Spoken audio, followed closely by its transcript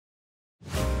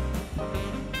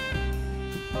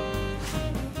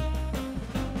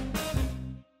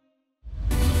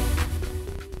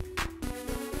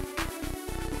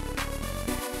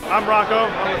I'm Rocco.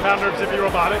 I'm the founder of Zippy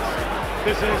Robotics.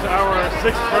 This is our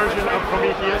 6th version of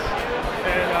Prometheus,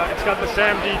 and it's got the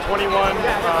SAM D21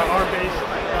 ARM-based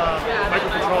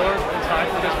microcontroller inside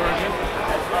for this version.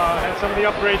 And some of the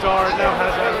upgrades are it now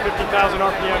has a 50,000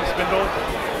 RPM spindle,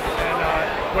 and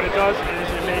what it does is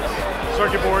it makes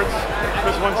circuit boards.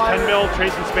 This one's 10 mil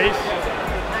trace in space.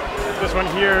 This one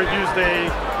here used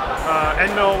a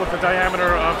end mill with a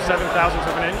diameter of 0.07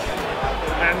 of an inch.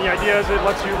 And the idea is it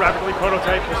lets you rapidly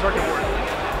prototype the circuit board.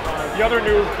 The other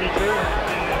new feature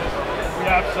is we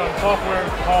have some software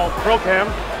called ProCam,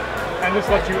 and this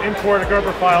lets you import a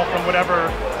Gerber file from whatever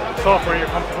software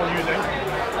you're comfortable using.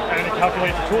 And it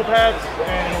calculates the toolpaths,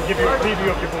 and it'll give you a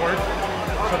preview of your board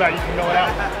so that you can mill it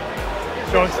out.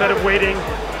 So instead of waiting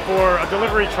for a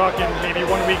delivery truck in maybe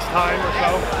 1 week's time or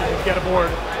so, you can get a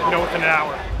board, within an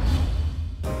hour.